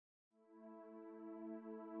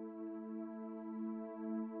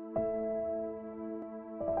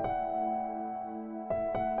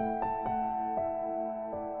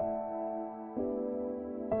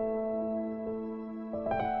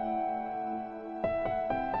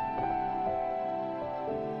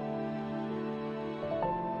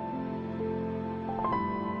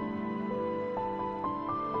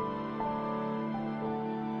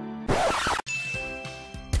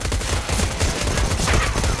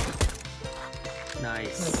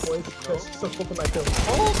Nice. Boys, so flipping my kill.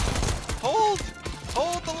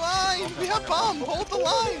 Hold the line! We have bomb! Hold the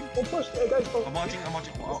line! Don't push, hey guys, don't. I'm watching.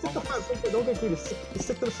 Stick to front, don't get greedy.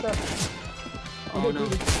 Stick to the snap. Oh no.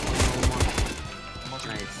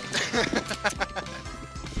 Nice.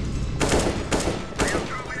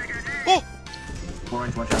 Oh!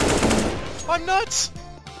 Orange, watch out. I'm nuts!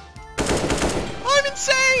 I'm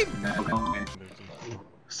insane! Okay.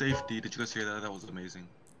 Safety, did you guys hear that? That was amazing.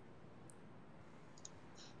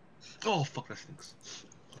 Oh fuck, that stinks.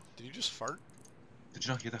 Did you just fart? Did you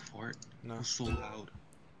not hear that fart? No. It was so loud.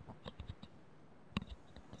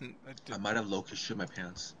 I might have low-key shit my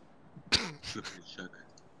pants. Good check.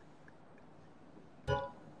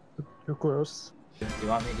 You're gross. You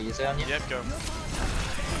want me to use it on you? Yep, go.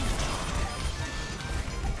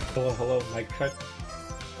 Hello, mic check.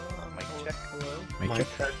 Mic check. Mic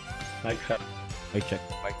check. Mic check. Mic check.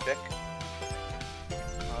 Mic check.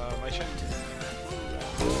 Mic check.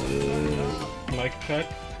 Mic check.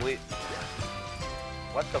 Wait.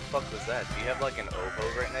 What the fuck was that? Do you have like an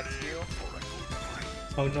oboe right next to you?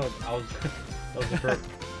 Oh no, that was a burp.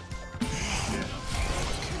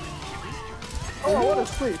 Oh, I wanna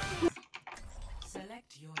sleep.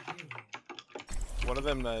 Select your hero. One of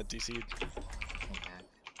them DC'd.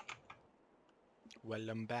 Well,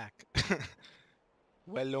 I'm back.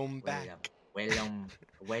 Well, I'm back. Welcome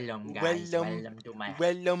guys. Welcome To my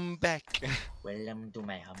Welcome back. welcome to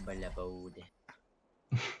my humble abode.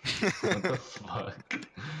 What the fuck?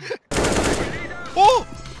 Oh!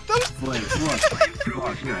 That was. Wait,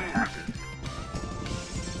 what? You're a hacker.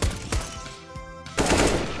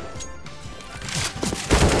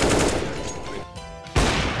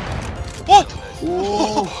 What?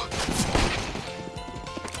 Whoa!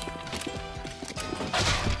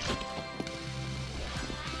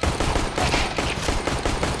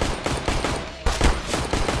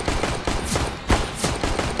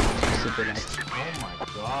 Oh my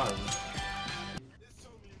god.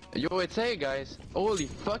 Yo, it's hey guys. Holy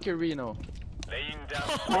fuckerino. Laying down.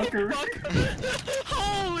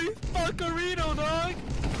 Holy fuckerino, dog!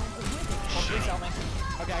 Please help me.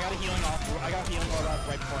 Okay, I got a healing off. I got a healing off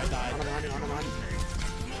right before I died.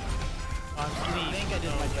 I think I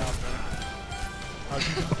did my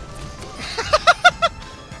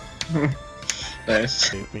job.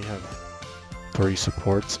 Nice. We have 3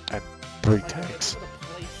 supports and 3 tanks.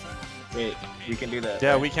 Wait, we can do that.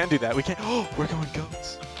 Yeah, we can do that. We can. Oh, we're going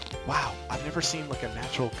goats. Wow, I've never seen like a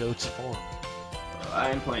natural goat's form. I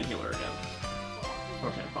am playing healer again.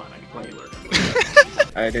 Okay, fine, I can play healer again.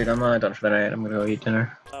 Alright, dude, I'm done for the night. I'm gonna go eat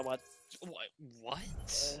dinner. What? What?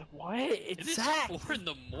 What? It's Zach. 4 in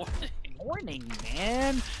the morning. Morning,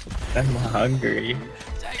 man. I'm hungry.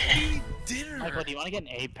 Zach, eat dinner. Michael, do you want to get an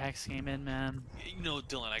Apex game in, man? You know,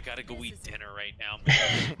 Dylan, I gotta go eat dinner right now,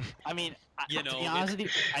 man. I mean, You to know, be honest with you,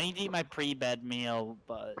 I need to eat my pre-bed meal,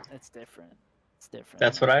 but it's different. It's different.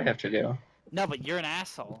 That's what I have to do. No, but you're an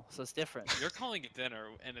asshole, so it's different. You're calling it dinner,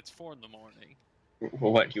 and it's 4 in the morning.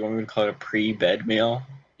 What, do you want me to call it a pre-bed meal?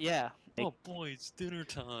 Yeah. Oh boy, it's dinner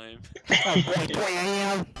time. Oh boy, I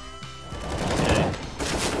am.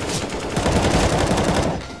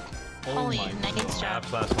 Holy nice job.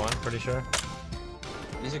 Last one, pretty sure.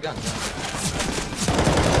 Use your gun.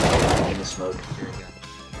 In the smoke. Here we go.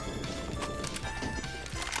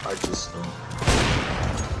 Arches snow.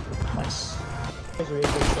 Nice.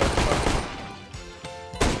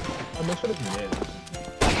 I'm not sure if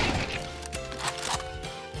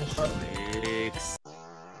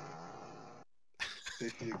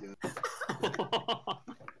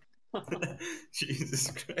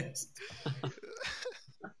Jesus Christ.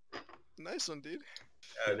 Nice one, dude.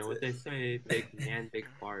 You know what they say, big man, big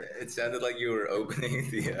fart. It sounded like you were opening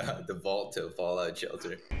the vault to a Fallout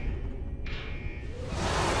shelter.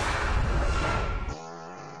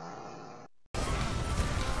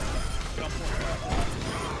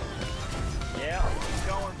 Yeah, keep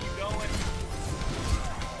going, keep going.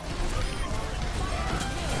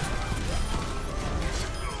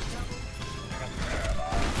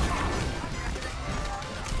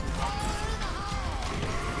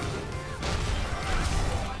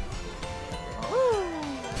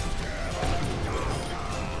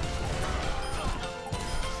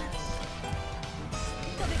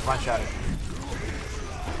 One shot it.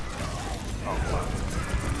 Oh,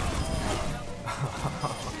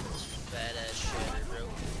 Badass shit, bro.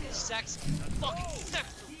 Sex, fucking sex.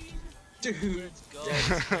 Dude. Let's go.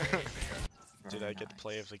 Did I get to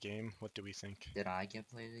play of the game? What do we think? Did I get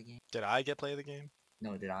play of the game? Did I get play of the game?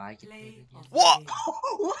 No, did I get play of the game? What?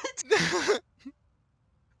 What?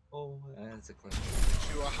 oh, That's a clip.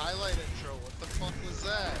 Do a highlight intro. What the fuck was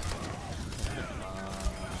that?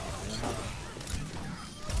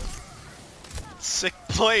 Sick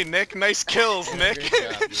play, Nick. Nice kills, Nick.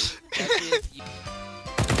 Great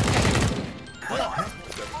job,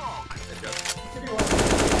 dude.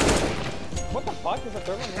 What the fuck is a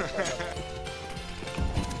third one?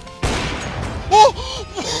 Oh!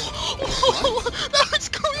 That was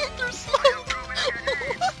going through smoke!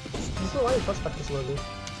 This is why you suspect this movie.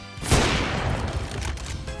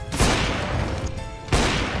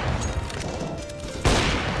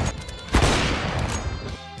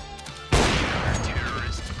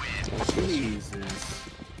 Jesus.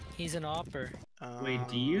 He's an opper. Wait,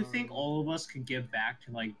 do you think all of us could get back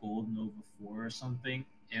to like Gold Nova 4 or something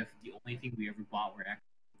if the only thing we ever bought were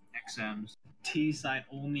XMs? T side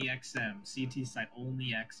only XM, CT side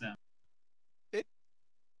only XM.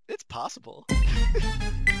 It's possible.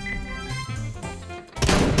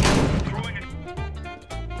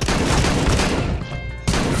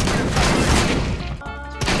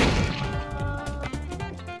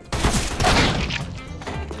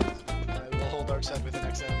 We'll hold our set with an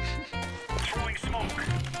XM. Throwing smoke.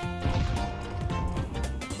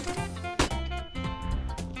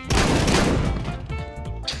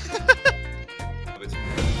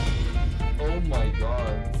 Oh my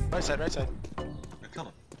god. Right side, right side. I killed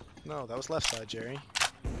him. No, that was left side, Jerry.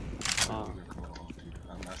 Oh, dude,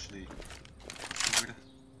 I'm actually.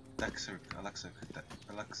 Alexa.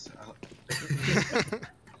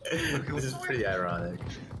 This is pretty ironic.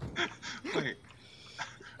 Wait.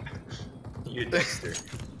 You're Dexter.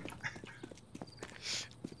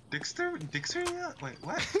 Dexter? Yeah? Wait,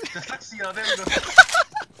 what? Dyslexia, there we go.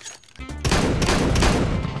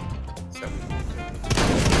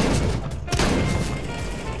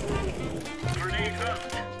 Grenade out.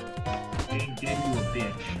 Ain't dead, you a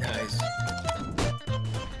bitch. Nice.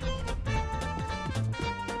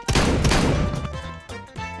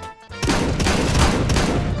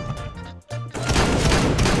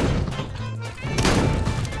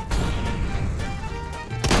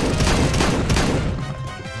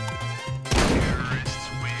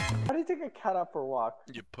 How do you take a cat out for a walk?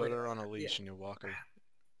 You put her on a leash and you walk her.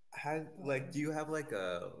 How, like, do you have like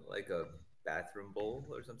a bathroom bowl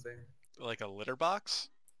or something? Like a litter box?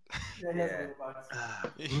 Yeah.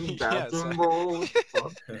 Bathroom bowl. Wait,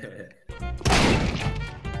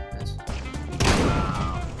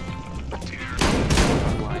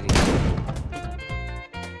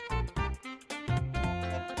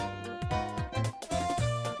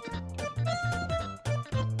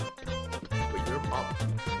 you're a pop.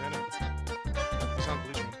 Yeah, no. It's on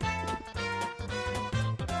blue screen.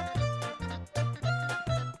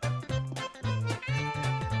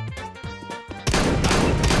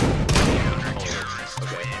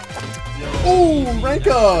 Ooh, rank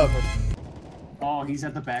up! Oh, he's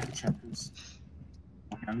at the back of checkers.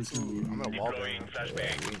 Okay, I'm just gonna leave him. I'm gonna wall bang.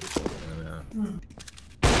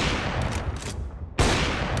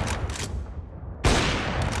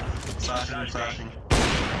 Flashing.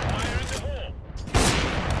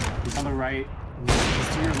 He's on the right. He's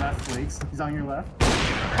to your left, Flakes. He's on your left.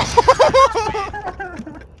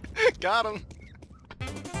 Got him.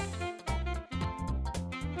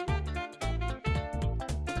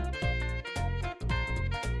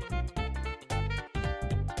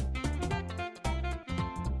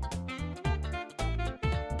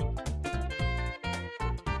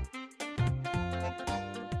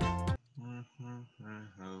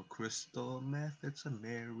 Oh, crystal meth, it's a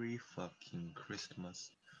merry fucking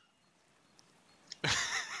Christmas.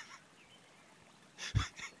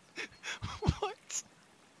 What?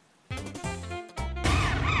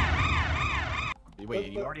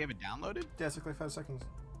 Wait, you already have it downloaded? Yeah, it took like 5 seconds.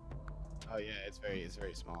 Oh yeah, it's very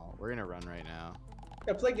small. We're gonna run right now.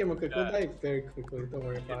 Yeah, play game real quick. We'll die very quickly. Don't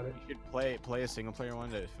worry about it. You should play a single player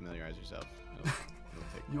one to familiarize yourself. It'll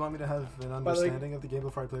take... You want me to have an understanding of the game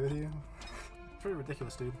before I play with you? Pretty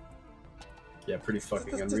ridiculous, dude. Yeah, pretty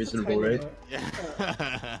fucking unreasonable, right?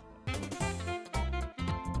 Yeah.